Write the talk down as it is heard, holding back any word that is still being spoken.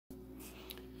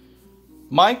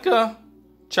Micah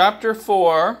chapter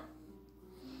 4,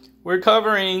 we're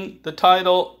covering the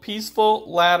title, Peaceful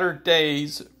Latter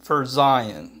Days for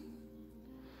Zion.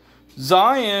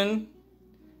 Zion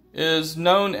is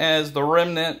known as the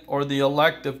remnant or the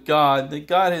elect of God that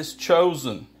God has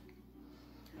chosen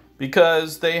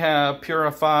because they have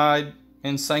purified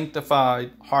and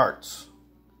sanctified hearts.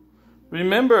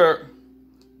 Remember,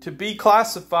 to be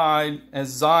classified as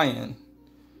Zion,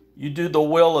 you do the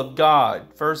will of God.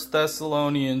 1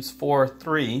 Thessalonians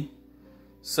 4:3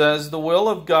 says the will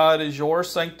of God is your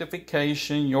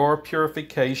sanctification, your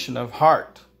purification of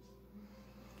heart.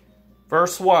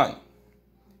 Verse 1,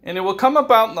 and it will come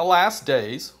about in the last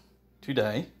days,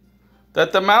 today,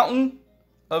 that the mountain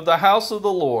of the house of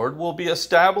the Lord will be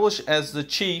established as the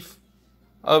chief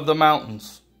of the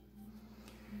mountains.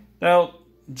 Now,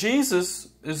 Jesus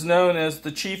is known as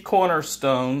the chief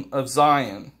cornerstone of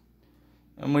Zion.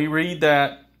 And we read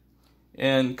that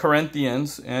in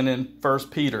Corinthians and in 1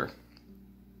 Peter.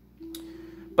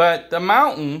 But the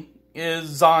mountain is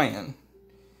Zion.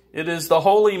 It is the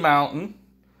holy mountain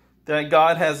that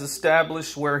God has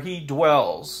established where He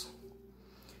dwells.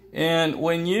 And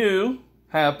when you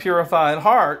have purified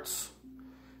hearts,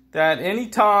 that any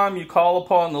time you call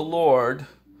upon the Lord,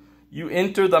 you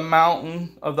enter the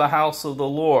mountain of the house of the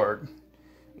Lord,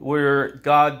 where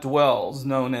God dwells,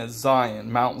 known as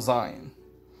Zion, Mount Zion.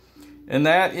 And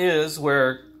that is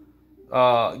where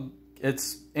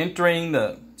it's entering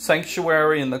the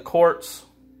sanctuary and the courts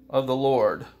of the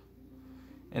Lord.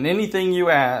 And anything you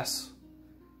ask,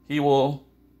 He will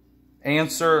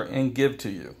answer and give to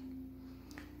you.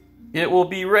 It will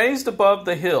be raised above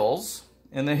the hills,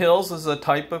 and the hills is a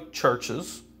type of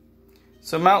churches.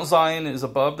 So Mount Zion is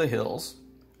above the hills.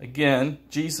 Again,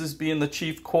 Jesus being the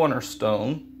chief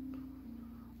cornerstone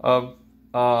of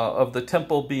the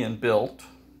temple being built.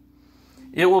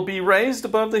 It will be raised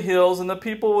above the hills, and the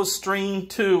people will stream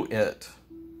to it.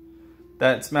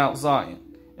 That's Mount Zion.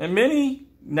 And many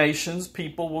nations,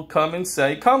 people will come and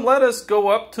say, come, let us go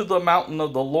up to the mountain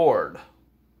of the Lord.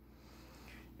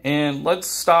 And let's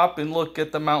stop and look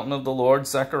at the mountain of the Lord,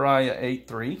 Zechariah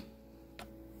 8:3.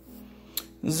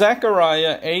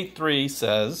 Zechariah 8:3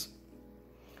 says,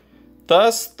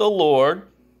 thus the Lord,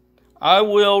 I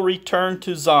will return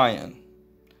to Zion,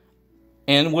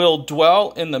 and will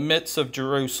dwell in the midst of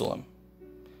Jerusalem.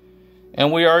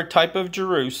 And we are a type of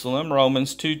Jerusalem.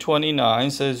 Romans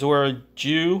 2:29 says we're a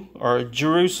Jew or a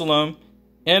Jerusalem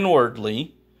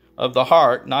inwardly of the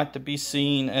heart, not to be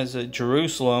seen as a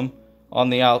Jerusalem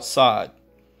on the outside.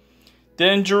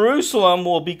 Then Jerusalem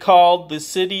will be called the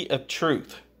city of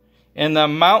truth, and the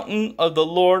mountain of the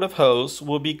Lord of hosts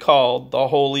will be called the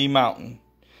holy mountain.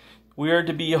 We are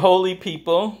to be holy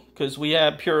people because we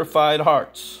have purified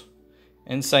hearts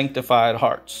and sanctified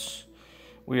hearts.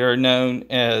 We are known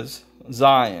as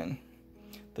Zion,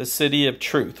 the city of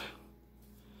truth.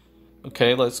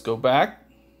 Okay, let's go back.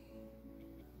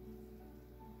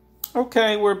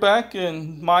 Okay, we're back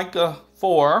in Micah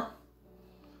 4.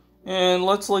 And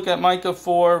let's look at Micah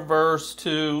 4 verse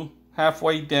 2,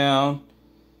 halfway down.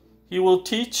 He will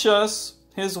teach us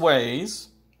His ways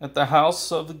at the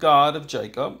house of the God of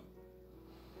Jacob,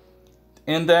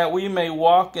 and that we may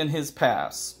walk in His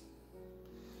paths.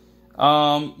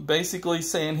 Basically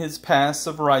saying His paths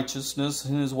of righteousness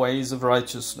and His ways of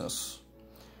righteousness.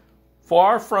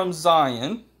 Far from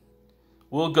Zion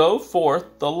will go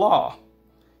forth the law.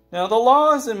 Now the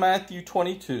law is in Matthew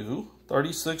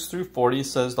 22:36 through 40. It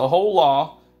says the whole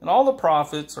law and all the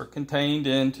prophets are contained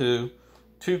into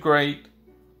two great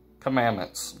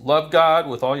commandments. Love God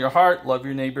with all your heart. Love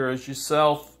your neighbor as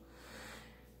yourself.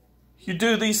 You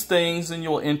do these things and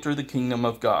you'll enter the kingdom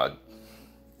of God.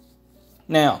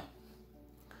 Now,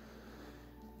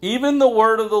 even the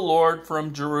word of the Lord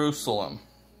from Jerusalem.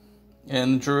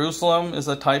 And Jerusalem is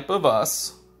a type of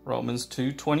us. Romans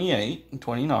 2:28 and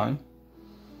 29.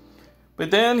 But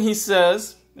then he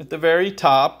says at the very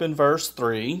top in verse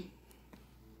 3.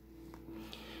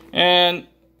 And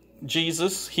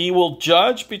Jesus, He will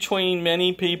judge between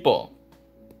many people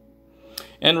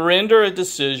and render a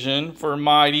decision for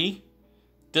mighty,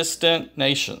 distant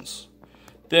nations.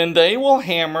 Then they will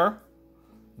hammer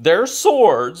their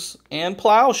swords and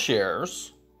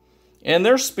plowshares and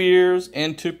their spears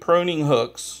into pruning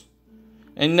hooks.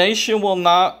 And nation will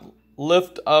not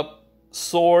lift up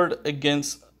sword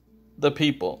against the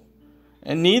people,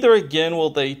 and neither again will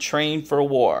they train for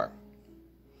war.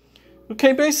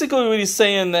 Okay, basically what he's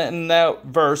saying that in that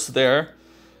verse there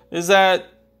is that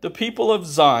the people of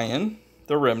Zion,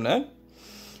 the remnant,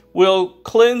 will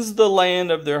cleanse the land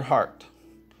of their heart.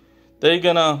 They're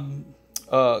going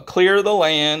to clear the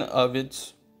land of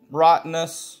its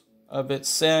rottenness, of its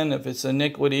sin, of its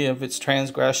iniquity, of its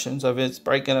transgressions, of its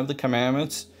breaking of the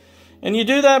commandments. And you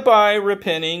do that by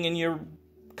repenting and you're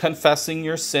confessing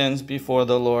your sins before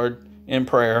the Lord in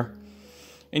prayer.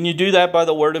 And you do that by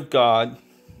the word of God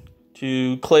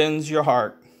to cleanse your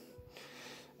heart.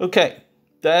 Okay,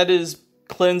 that is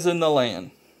cleansing the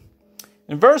land.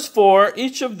 In verse 4,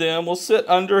 each of them will sit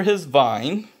under his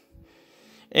vine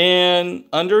and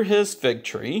under his fig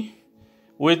tree,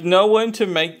 with no one to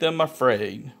make them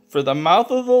afraid, for the mouth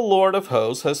of the Lord of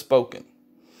hosts has spoken.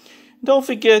 Don't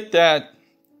forget that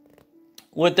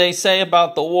what they say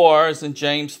about the war is in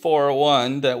James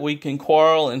 4:1, that we can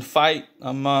quarrel and fight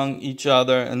among each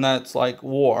other, and that's like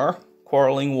war,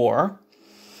 quarreling war.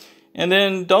 And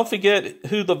then don't forget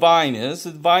who the vine is.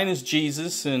 The vine is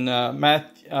Jesus in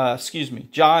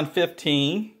John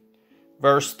 15,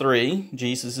 verse 3.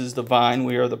 Jesus is the vine,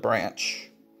 we are the branch.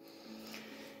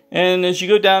 And as you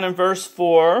go down in verse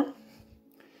 4,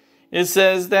 it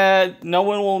says that no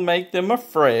one will make them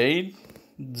afraid,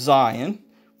 Zion,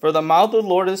 for the mouth of the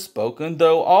Lord has spoken,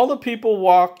 though all the people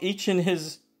walk each in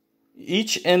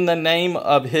the name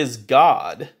of his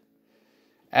God.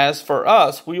 As for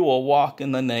us, we will walk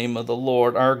in the name of the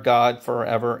Lord our God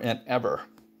forever and ever.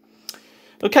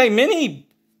 Okay, many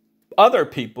other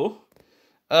people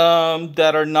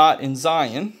that are not in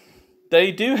Zion,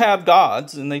 they do have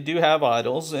gods and they do have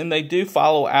idols and they do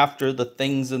follow after the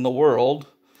things in the world,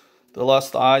 the lust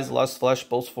of the eyes, lust of the flesh,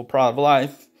 boastful pride of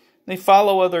life. They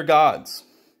follow other gods.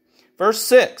 Verse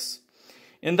 6,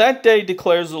 in that day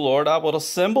declares the Lord, I will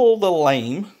assemble the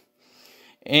lame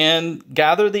and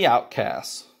gather the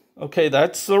outcasts. Okay,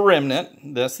 that's the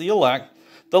remnant. That's the elect.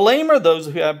 The lame are those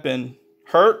who have been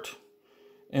hurt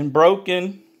and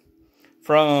broken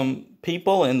from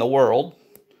people in the world,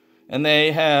 and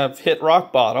they have hit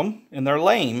rock bottom, and they're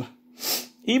lame.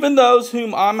 Even those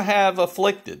whom I have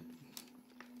afflicted.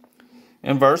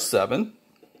 In verse 7,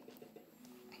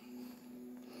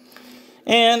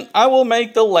 and I will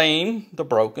make the lame, the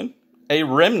broken, a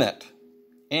remnant,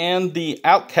 and the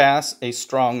outcast a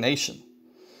strong nation.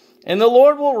 And the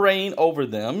Lord will reign over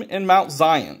them in Mount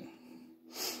Zion.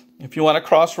 If you want to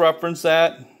cross-reference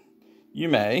that, you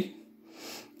may.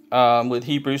 With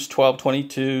Hebrews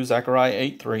 12:22, Zechariah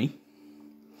 8:3.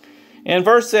 And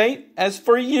verse 8, as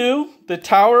for you, the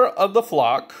tower of the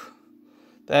flock,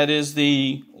 that is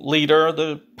the leader,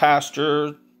 the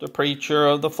pastor, the preacher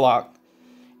of the flock,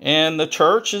 and the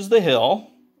church is the hill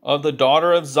of the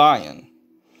daughter of Zion.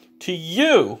 To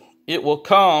you it will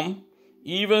come,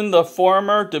 even the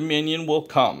former dominion will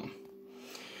come.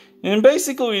 And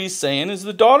basically what he's saying is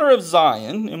the daughter of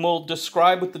Zion, and we'll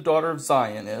describe what the daughter of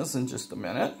Zion is in just a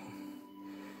minute,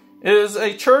 is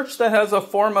a church that has a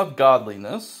form of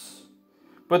godliness,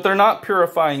 but they're not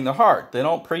purifying the heart. They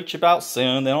don't preach about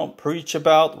sin. They don't preach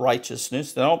about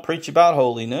righteousness. They don't preach about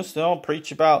holiness. They don't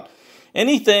preach about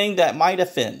anything that might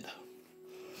offend.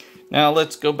 Now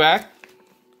let's go back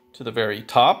to the very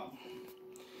top.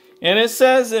 And it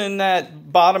says in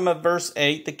that bottom of verse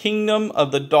 8, the kingdom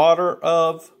of the daughter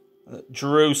of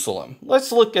Jerusalem.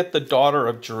 Let's look at the daughter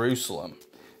of Jerusalem.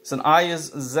 It's in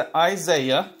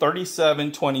Isaiah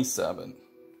 37:27.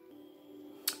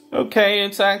 Okay,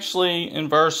 it's actually in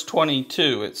verse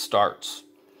 22 it starts.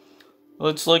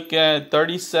 Let's look at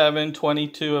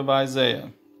 37:22 of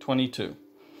Isaiah 22.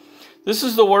 This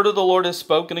is the word of the Lord has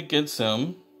spoken against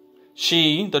him.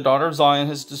 She, the daughter of Zion,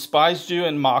 has despised you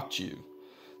and mocked you.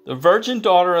 The virgin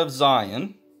daughter of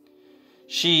Zion,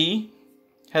 she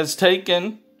has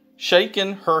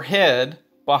shaken her head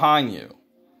behind you.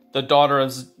 The daughter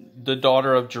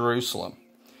of Jerusalem.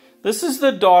 This is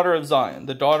the daughter of Zion.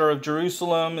 The daughter of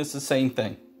Jerusalem is the same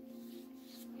thing.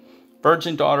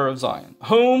 Virgin daughter of Zion.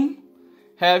 Whom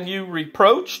have you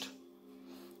reproached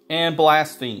and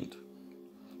blasphemed?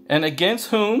 And against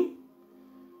whom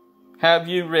have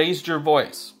you raised your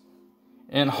voice?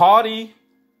 And haughty,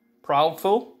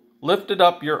 proudful, lifted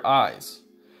up your eyes.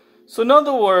 So in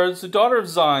other words, the daughter of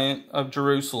Zion of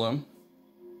Jerusalem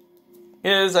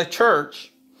is a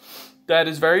church that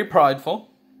is very prideful,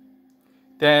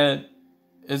 that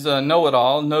is a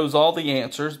know-it-all, knows all the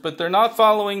answers, but they're not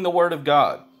following the word of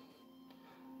God.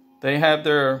 They have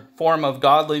their form of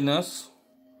godliness,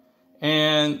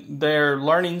 and they're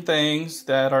learning things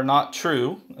that are not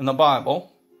true in the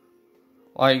Bible,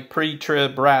 like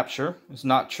pre-trib rapture is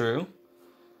not true,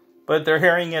 but they're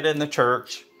hearing it in the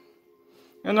church,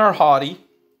 and they're haughty.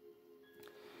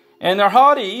 And they're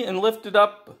haughty and lifted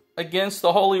up against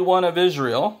the Holy One of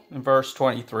Israel, in verse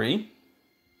 23.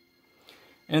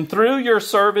 And through your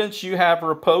servants you have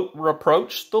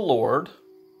reproached the Lord.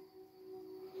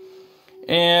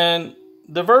 And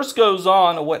the verse goes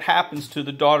on of what happens to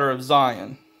the daughter of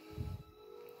Zion.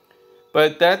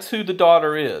 But that's who the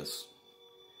daughter is.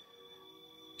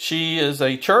 She is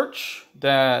a church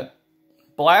that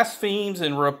blasphemes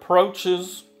and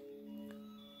reproaches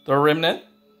the remnant,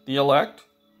 the elect.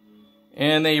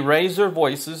 And they raise their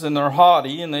voices and they're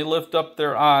haughty and they lift up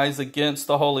their eyes against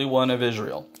the Holy One of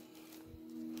Israel.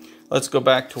 Let's go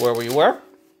back to where we were.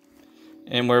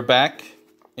 And we're back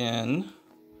in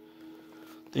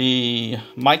the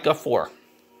Micah 4.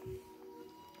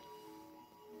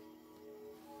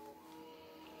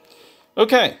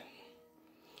 Okay.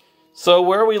 So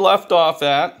where we left off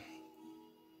at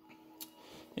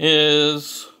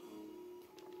is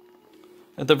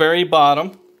at the very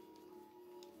bottom.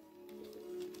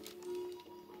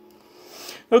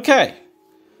 Okay.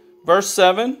 Verse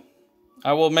 7.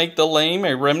 I will make the lame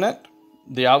a remnant,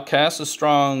 the outcast a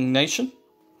strong nation,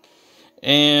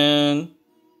 and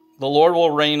the Lord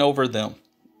will reign over them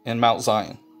in Mount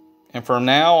Zion, and from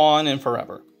now on and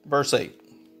forever. Verse 8.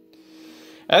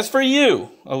 As for you,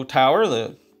 O tower,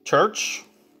 the church,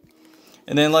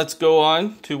 and then let's go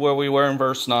on to where we were in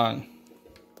verse 9.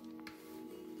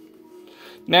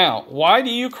 Now, why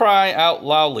do you cry out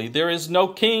loudly? There is no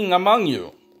king among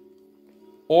you.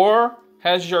 Or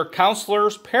has your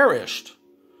counselors perished?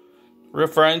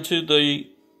 Referring to the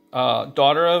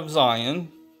daughter of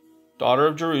Zion, daughter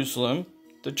of Jerusalem,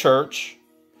 the church.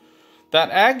 That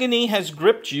agony has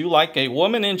gripped you like a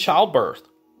woman in childbirth.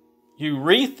 You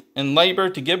wreath and labor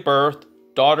to give birth,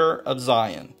 daughter of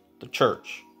Zion, the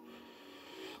church.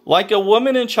 Like a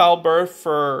woman in childbirth,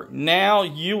 for now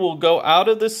you will go out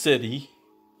of the city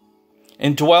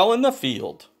and dwell in the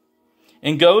field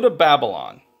and go to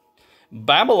Babylon.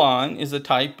 Babylon is a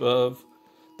type of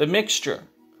the mixture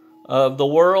of the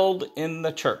world in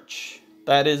the church.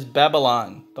 That is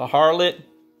Babylon. The harlot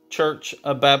church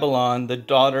of Babylon, the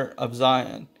daughter of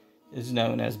Zion, is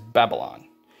known as Babylon.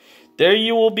 There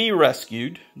you will be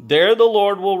rescued. There the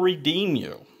Lord will redeem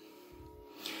you.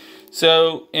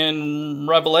 So in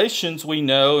Revelations, we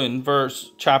know in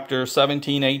chapter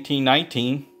 17, 18,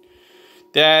 19,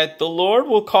 that the Lord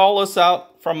will call us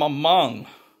out from among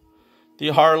the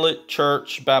harlot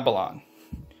church Babylon.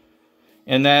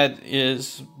 And that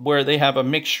is where they have a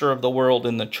mixture of the world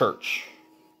and the church.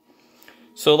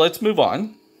 So let's move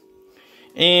on.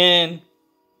 And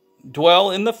dwell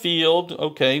in the field.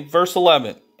 Okay, verse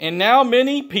 11. And now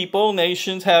many people,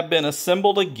 nations have been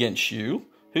assembled against you,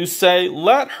 who say,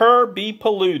 let her be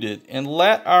polluted, and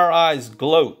let our eyes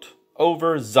gloat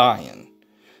over Zion.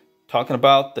 Talking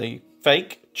about the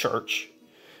fake church.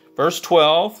 Verse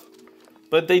 12.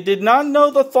 But they did not know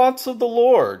the thoughts of the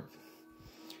Lord,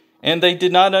 and they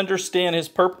did not understand his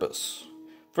purpose.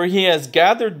 For he has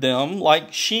gathered them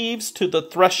like sheaves to the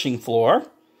threshing floor.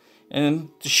 And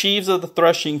the sheaves of the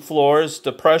threshing floor is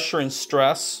the pressure and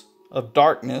stress of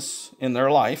darkness in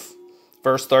their life.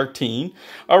 Verse 13.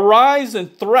 Arise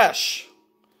and thresh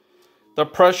the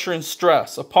pressure and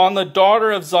stress upon the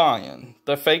daughter of Zion,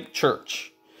 the fake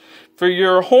church. For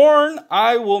your horn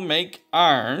I will make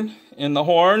iron. And the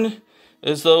horn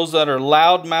is those that are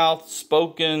loudmouth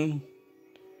spoken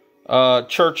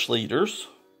church leaders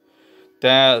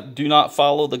that do not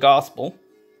follow the gospel.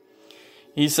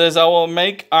 He says, I will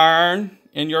make iron,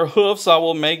 and your hoofs I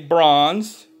will make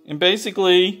bronze. And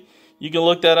basically, you can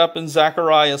look that up in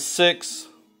Zechariah 6,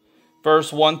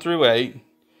 verse 1 through 8.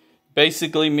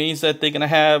 Basically means that they're going to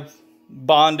have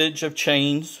bondage of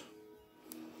chains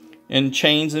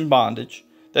and bondage.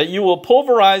 That you will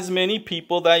pulverize many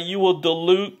people, that you will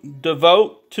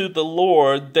devote to the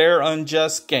Lord their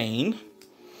unjust gain.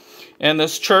 And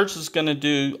this church is going to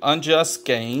do unjust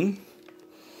gain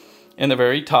in the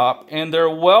very top. And their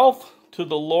wealth to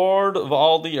the Lord of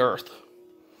all the earth.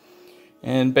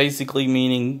 And basically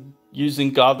meaning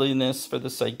using godliness for the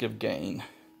sake of gain.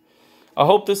 I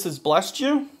hope this has blessed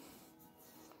you.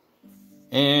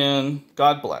 And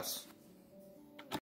God bless.